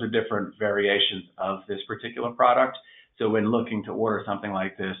that. Those are different variations of this particular product. So when looking to order something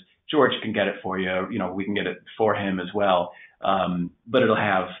like this, George can get it for you. We can get it for him as well. But it'll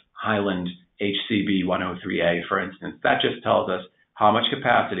have Highland HCB 103A, for instance. That just tells us how much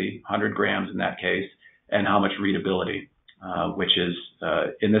capacity, 100 grams in that case, and how much readability, which is,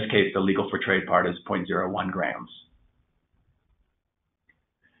 in this case, the legal for trade part is 0.01 grams.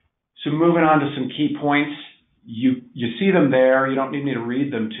 So moving on to some key points. You see them there. You don't need me to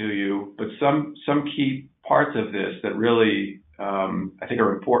read them to you, but some key parts of this that really I think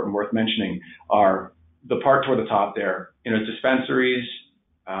are important, worth mentioning, are the part toward the top there. Dispensaries,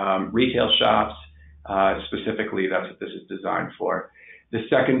 retail shops, specifically, that's what this is designed for. The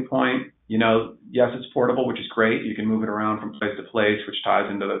second point, yes, it's portable, which is great. You can move it around from place to place, which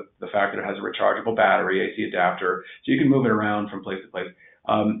ties into the fact that it has a rechargeable battery, AC adapter, so you can move it around from place to place.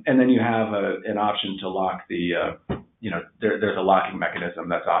 And then you have an option to lock the there's a locking mechanism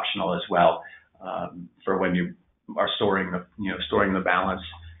that's optional as well for when you are storing the balance.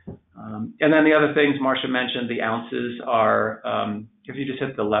 And then the other things Marcia mentioned, the ounces are, if you just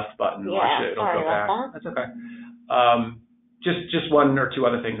hit the left button, Marcia, it'll go back. That's okay. Just one or two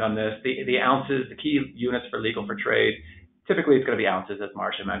other things on this. The ounces, the key units for legal for trade, typically it's going to be ounces, as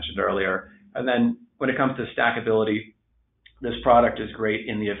Marcia mentioned earlier. And then when it comes to stackability, this product is great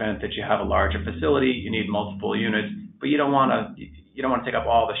in the event that you have a larger facility, you need multiple units, but you don't want to take up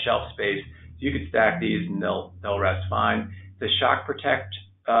all the shelf space. You could stack these and they'll rest fine. The shock protect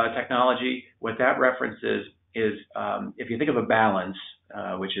technology, what that references is if you think of a balance,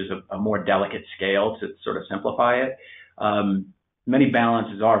 which is a more delicate scale to sort of simplify it, many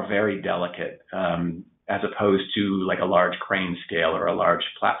balances are very delicate as opposed to like a large crane scale or a large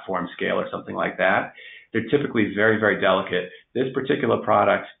platform scale or something like that. They're typically very, very delicate. This particular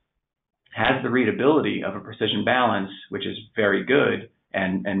product has the readability of a precision balance, which is very good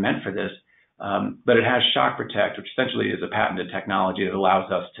and meant for this, but it has shock protect, which essentially is a patented technology that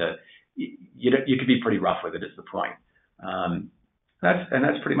allows us to, you could be pretty rough with it is the point.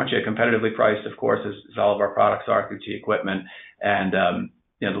 That's pretty much it. Competitively priced, of course, as all of our products are through T Equipment, and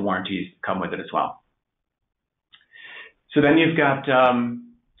the warranties come with it as well. So then you've got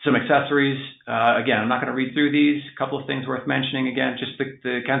some accessories. Again, I'm not going to read through these. A couple of things worth mentioning. Again, just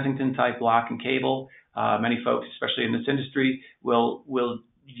the Kensington type lock and cable. Many folks, especially in this industry, will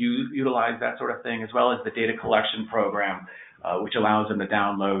utilize that sort of thing, as well as the data collection program, which allows them to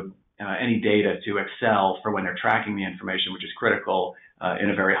download any data to Excel for when they're tracking the information, which is critical in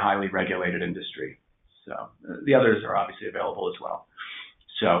a very highly regulated industry. So the others are obviously available as well.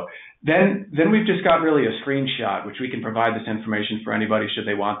 So then we've just got really a screenshot, which we can provide this information for anybody should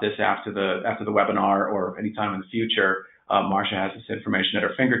they want this after the webinar or anytime in the future. Marcia has this information at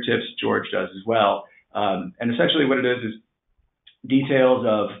her fingertips. George does as well. And essentially what it is details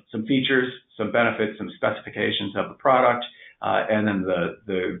of some features, some benefits, some specifications of the product, and then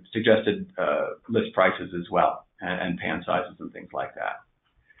the suggested list prices as well, and pan sizes and things like that.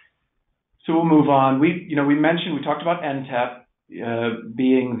 So we'll move on. We talked about NTEP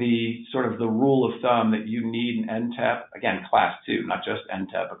being the sort of the rule of thumb that you need an NTEP, again, class 2, not just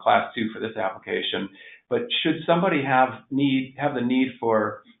NTEP, but class 2 for this application. But should somebody have the need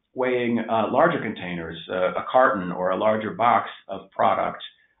for weighing larger containers, a carton or a larger box of product,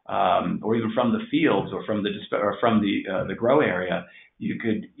 or even from the fields or from the grow area, you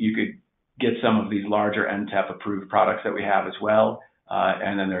could get some of these larger NTEP approved products that we have as well,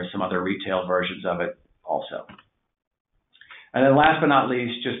 and then there's some other retail versions of it also. And then last but not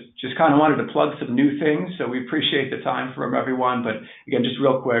least, just kind of wanted to plug some new things. So we appreciate the time from everyone. But again, just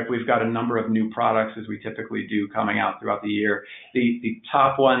real quick, we've got a number of new products, as we typically do, coming out throughout the year. The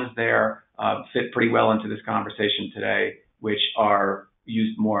top ones there fit pretty well into this conversation today, which are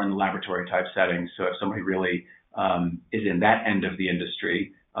used more in the laboratory type settings. So if somebody really is in that end of the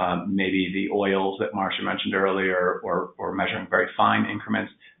industry, maybe the oils that Marcia mentioned earlier, or measuring very fine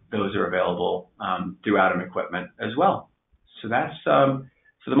increments, those are available through Atom Equipment as well. So that's,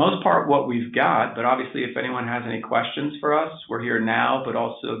 for the most part, what we've got. But obviously, if anyone has any questions for us, we're here now. But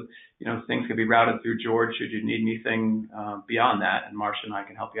also, things can be routed through George should you need anything beyond that. And Marcia and I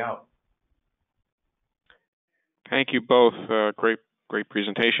can help you out. Thank you both. Great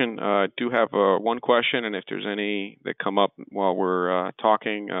presentation. Do have one question, and if there's any that come up while we're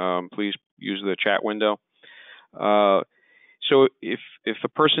talking, please use the chat window. So if a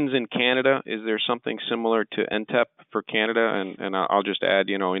person's in Canada, is there something similar to NTEP for Canada? And I'll just add,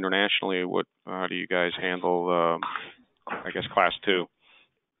 internationally, how do you guys handle, class 2?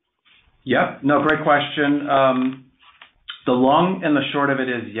 Yep. No, great question. The long and the short of it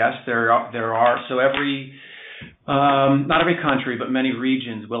is yes, there are. So not every country, but many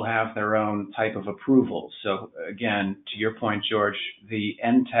regions will have their own type of approvals. So again, to your point, George, the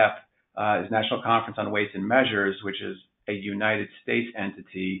NTEP is National Conference on Weights and Measures, which is a United States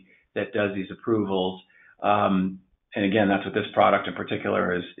entity that does these approvals. And again, that's what this product in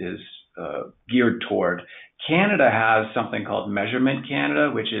particular is geared toward. Canada has something called Measurement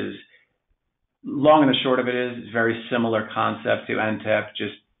Canada, which is, long and the short of it is very similar concept to NTEP,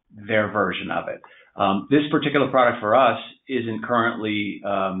 just their version of it. This particular product for us isn't currently,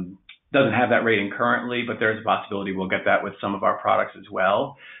 doesn't have that rating currently, but there's a possibility we'll get that with some of our products as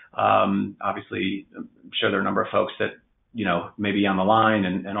well. Obviously, I'm sure there are a number of folks that, may be on the line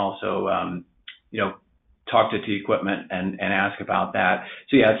and also, talk to T Equipment and ask about that.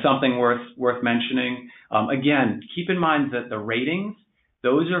 So yeah, it's something worth mentioning. Again, keep in mind that the ratings,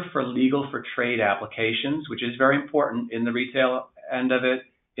 those are for legal for trade applications, which is very important in the retail end of it,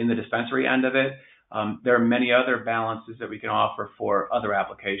 in the dispensary end of it. There are many other balances that we can offer for other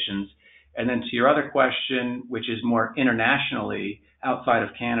applications. And then to your other question, which is more internationally, outside of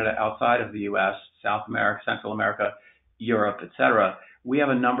Canada, outside of the U.S., South America, Central America, Europe, et cetera, we have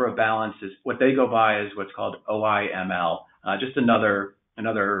a number of balances. What they go by is what's called OIML, just another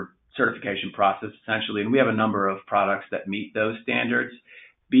certification process, essentially. And we have a number of products that meet those standards.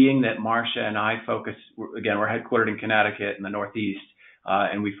 Being that Marcia and I focus, again, we're headquartered in Connecticut in the Northeast,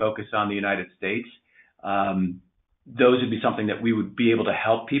 and we focus on the United States. Those would be something that we would be able to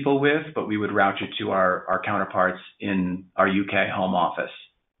help people with, but we would route you to our counterparts in our UK home office.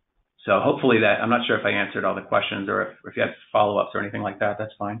 So hopefully that, I'm not sure if I answered all the questions, or if you had follow-ups or anything like that,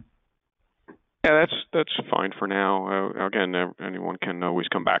 that's fine. Yeah, that's fine for now. Again, anyone can always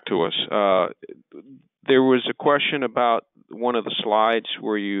come back to us. There was a question about one of the slides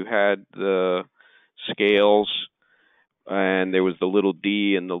where you had the scales, and there was the little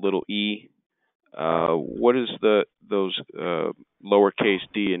d and the little e. What is those lowercase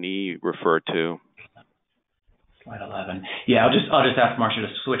d and e refer to? Slide 11. Yeah, I'll just ask Marcia to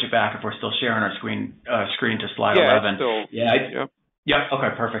switch it back if we're still sharing our screen to slide 11. Yep. Yep. Okay.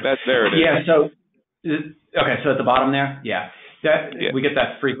 Perfect. There it is. Yeah. So at the bottom there. Yeah. We get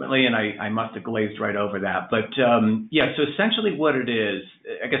that frequently, and I must have glazed right over that. But so essentially what it is,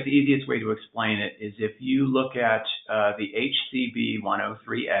 I guess the easiest way to explain it is if you look at the HCB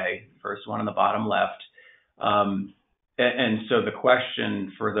 103A, first one on the bottom left, and so the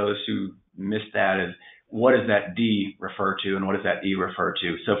question for those who missed that is, what does that D refer to, and what does that E refer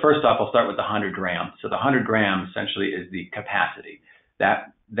to? So first off, I'll start with the 100 grams. So the 100 grams essentially is the capacity.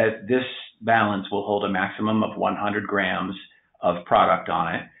 That this balance will hold a maximum of 100 grams of product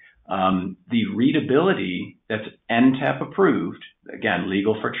on it. The readability that's NTEP approved, again,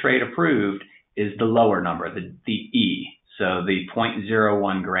 legal for trade approved, is the lower number, the E, so the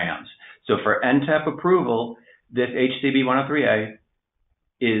 0.01 grams. So for NTEP approval, this HCB 103A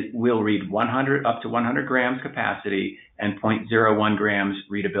will read 100 up to 100 grams capacity and 0.01 grams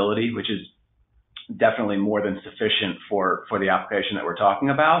readability, which is definitely more than sufficient for the application that we're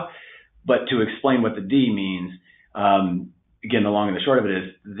talking about. But to explain what the D means, again, the long and the short of it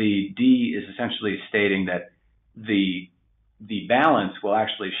is the D is essentially stating that the balance will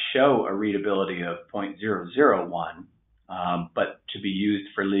actually show a readability of 0.001, but to be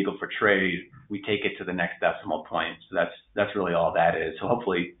used for legal for trade, we take it to the next decimal point. So that's really all that is. So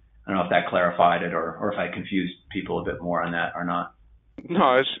hopefully, I don't know if that clarified it or if I confused people a bit more on that or not.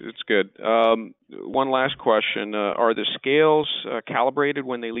 No, it's good. One last question. Are the scales calibrated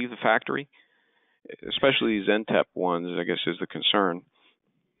when they leave the factory? Especially these NTEP ones, I guess, is the concern.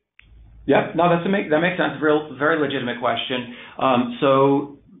 Yeah, no, that makes sense. Very legitimate question.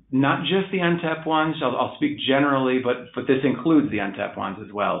 So not just the NTEP ones. I'll speak generally, but this includes the NTEP ones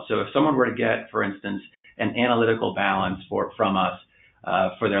as well. So if someone were to get, for instance, an analytical balance from us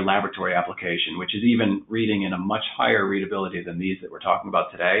for their laboratory application, which is even reading in a much higher readability than these that we're talking about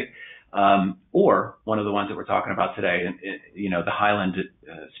today, or one of the ones that we're talking about today, the Highland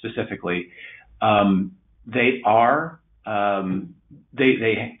specifically, they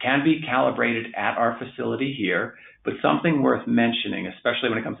can be calibrated at our facility here. But something worth mentioning, especially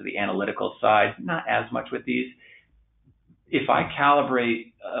when it comes to the analytical side, not as much with these. If I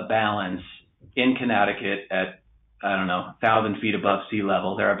calibrate a balance in Connecticut at, 1,000 feet above sea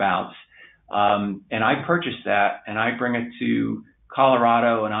level, thereabouts, and I purchase that and I bring it to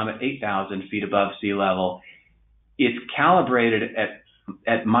Colorado and I'm at 8,000 feet above sea level, it's calibrated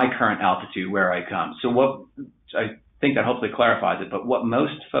at my current altitude where I come. So what I think that hopefully clarifies it, but what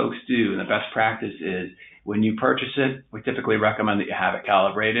most folks do, and the best practice is, when you purchase it, we typically recommend that you have it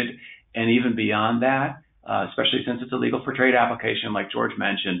calibrated. And even beyond that, especially since it's a legal for trade application, like George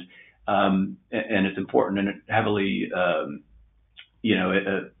mentioned, and it's important in a heavily, a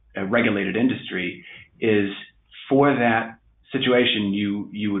regulated industry, is for that situation,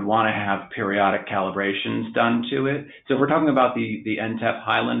 you would want to have periodic calibrations done to it. So if we're talking about the NTEP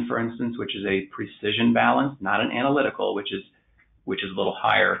Highland, for instance, which is a precision balance, not an analytical, which is a little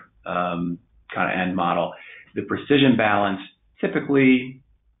higher kind of end model. The precision balance, typically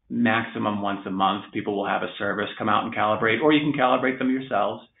maximum once a month, people will have a service come out and calibrate, or you can calibrate them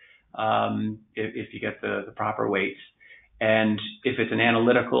yourselves if you get the proper weights. And if it's an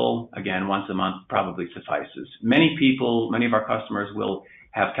analytical, again, once a month probably suffices. Many of our customers will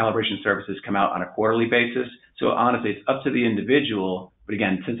have calibration services come out on a quarterly basis. So honestly, it's up to the individual. But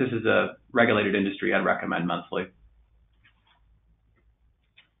again, since this is a regulated industry, I'd recommend monthly.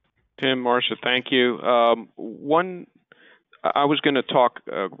 Tim, Marcia, thank you. I was going to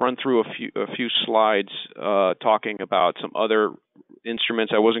run through a few slides talking about some other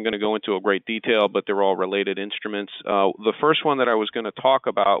instruments. I wasn't going to go into a great detail, but they're all related instruments. The first one that I was going to talk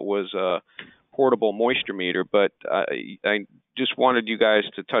about was a portable moisture meter, but I just wanted you guys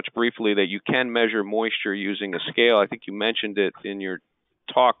to touch briefly that you can measure moisture using a scale. I think you mentioned it in your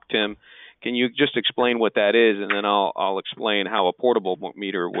talk, Tim. Can you just explain what that is, and then I'll explain how a portable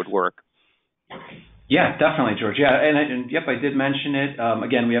meter would work? Yeah, definitely, George. Yeah, and yep, I did mention it.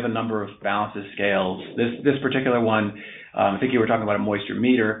 Again, we have a number of balances scales. This particular one, I think you were talking about a moisture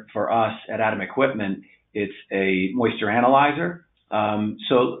meter. For us at Atom Equipment, it's a moisture analyzer.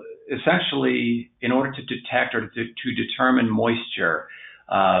 So essentially, in order to detect or to determine moisture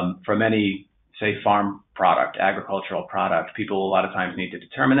from any, say, farm product, agricultural product, people a lot of times need to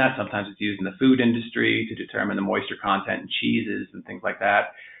determine that. Sometimes it's used in the food industry to determine the moisture content in cheeses and things like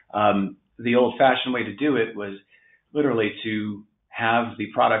that. The old-fashioned way to do it was literally to have the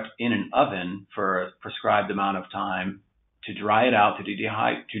product in an oven for a prescribed amount of time, to dry it out, to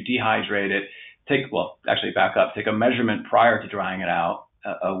dehydrate it, take a measurement prior to drying it out,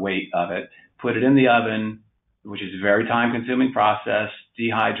 a weight of it, put it in the oven, which is a very time-consuming process,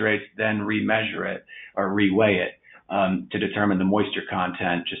 dehydrates, then remeasure it or reweigh it to determine the moisture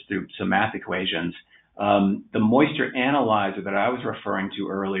content just through some math equations. The moisture analyzer that I was referring to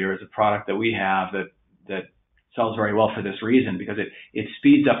earlier is a product that we have that sells very well for this reason, because it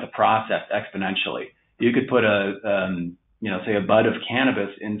speeds up the process exponentially. You could put say a bud of cannabis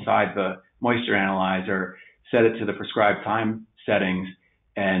inside the moisture analyzer, set it to the prescribed time settings,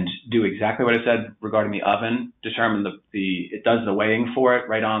 and do exactly what I said regarding the oven. Determine it does the weighing for it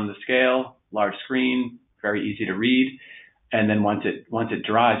right on the scale, large screen, very easy to read. And then once it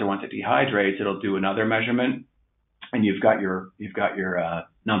dries or once it dehydrates, it'll do another measurement, and you've got your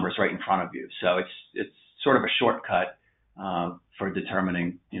numbers right in front of you. So it's sort of a shortcut for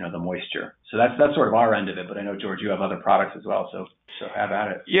determining the moisture. So that's sort of our end of it. But I know, George, you have other products as well, so have at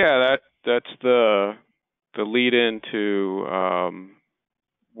it. Yeah, that's the lead into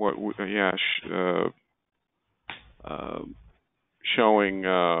showing.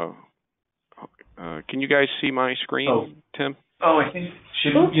 Can you guys see my screen, Tim? Oh, I think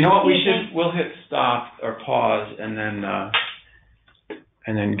we'll hit stop or pause and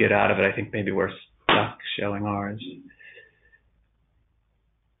then get out of it. I think maybe we're stuck showing ours.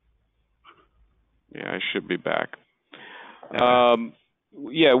 Yeah, I should be back.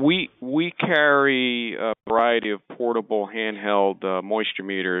 We carry a variety of portable handheld moisture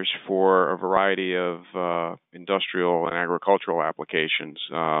meters for a variety of industrial and agricultural applications.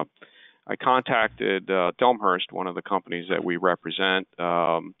 I contacted Delmhurst, one of the companies that we represent,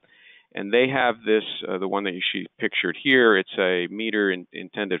 and they have this, the one that you see pictured here. It's a meter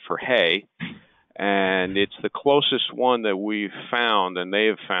intended for hay, and it's the closest one that we've found, and they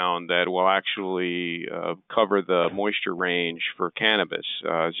have found that will actually cover the moisture range for cannabis.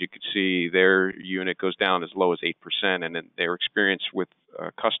 As you can see, their unit goes down as low as 8%, and in their experience with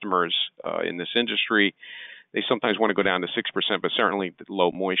customers in this industry, they sometimes want to go down to 6%, but certainly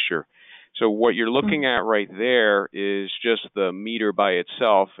low moisture. So what you're looking at right there is just the meter by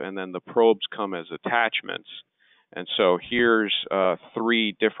itself, and then the probes come as attachments. And so here's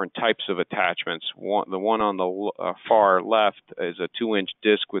three different types of attachments. The one on the far left is a 2-inch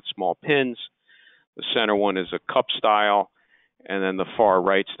disc with small pins. The center one is a cup style, and then the far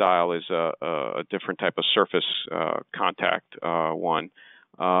right style is a different type of surface contact one.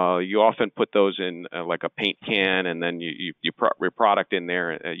 You often put those in like a paint can, and then you put your product in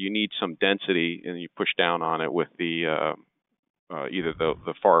there. You need some density, and you push down on it with the either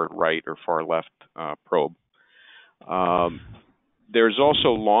the far right or far left probe. There's also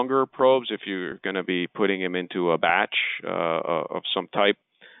longer probes if you're going to be putting them into a batch of some type.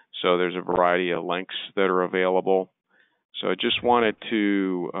 So there's a variety of lengths that are available. So I just wanted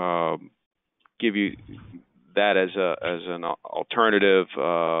to give you that as an alternative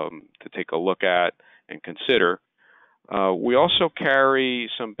to take a look at and consider. We also carry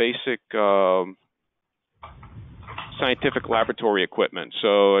some basic scientific laboratory equipment.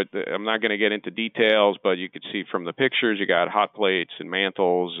 So I'm not going to get into details, but you can see from the pictures, you got hot plates and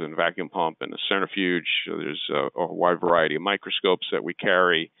mantles and vacuum pump and a centrifuge. So there's a wide variety of microscopes that we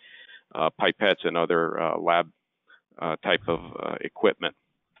carry, pipettes and other lab type of equipment.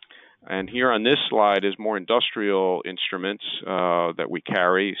 And here on this slide is more industrial instruments that we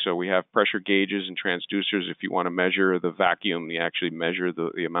carry. So we have pressure gauges and transducers if you want to measure the vacuum. You actually measure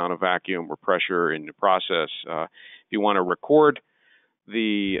the amount of vacuum or pressure in the process. If you want to record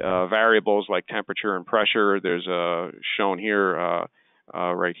the variables like temperature and pressure, there's shown here,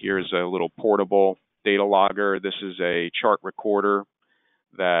 right here is a little portable data logger. This is a chart recorder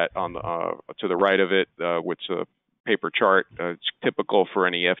that on the to the right of it, which paper chart. It's typical for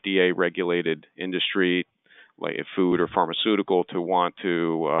any FDA-regulated industry, like food or pharmaceutical, to want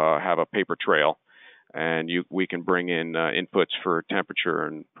to have a paper trail. And we can bring in inputs for temperature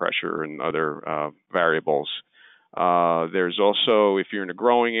and pressure and other variables. There's also, if you're in a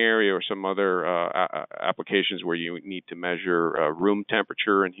growing area or some other applications where you need to measure room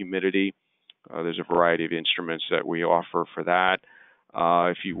temperature and humidity, there's a variety of instruments that we offer for that.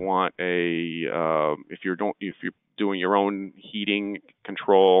 If you want if you're doing your own heating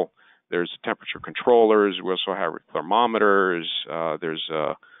control, there's temperature controllers. We also have thermometers.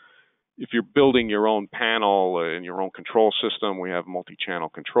 If you're building your own panel and your own control system, we have multi-channel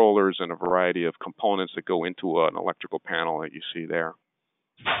controllers and a variety of components that go into an electrical panel that you see there.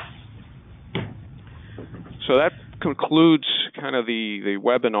 So that concludes kind of the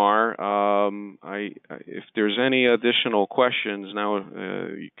webinar. If there's any additional questions now,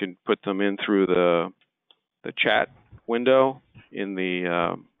 you can put them in through the chat window in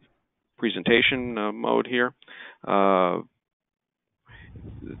the presentation mode here.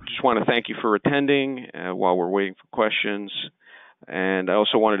 Just want to thank you for attending while we're waiting for questions. And I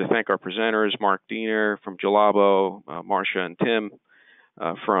also wanted to thank our presenters, Mark Diener from Jalabo, Marcia and Tim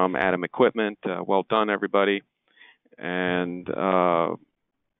from Atom Equipment. Well done, everybody. And I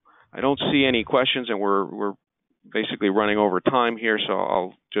don't see any questions, and we're basically running over time here, so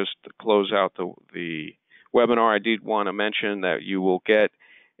I'll just close out the webinar. I did want to mention that you will get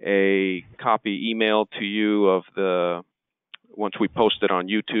a copy emailed to you of once we post it on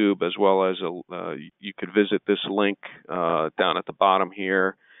YouTube, as well as you could visit this link down at the bottom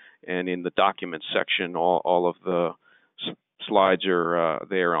here, and in the documents section, all of the slides are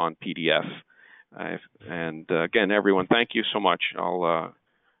there on PDF. And again, everyone, thank you so much. I'll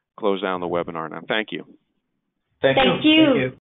close down the webinar now. Thank you. Thank you. Thank you.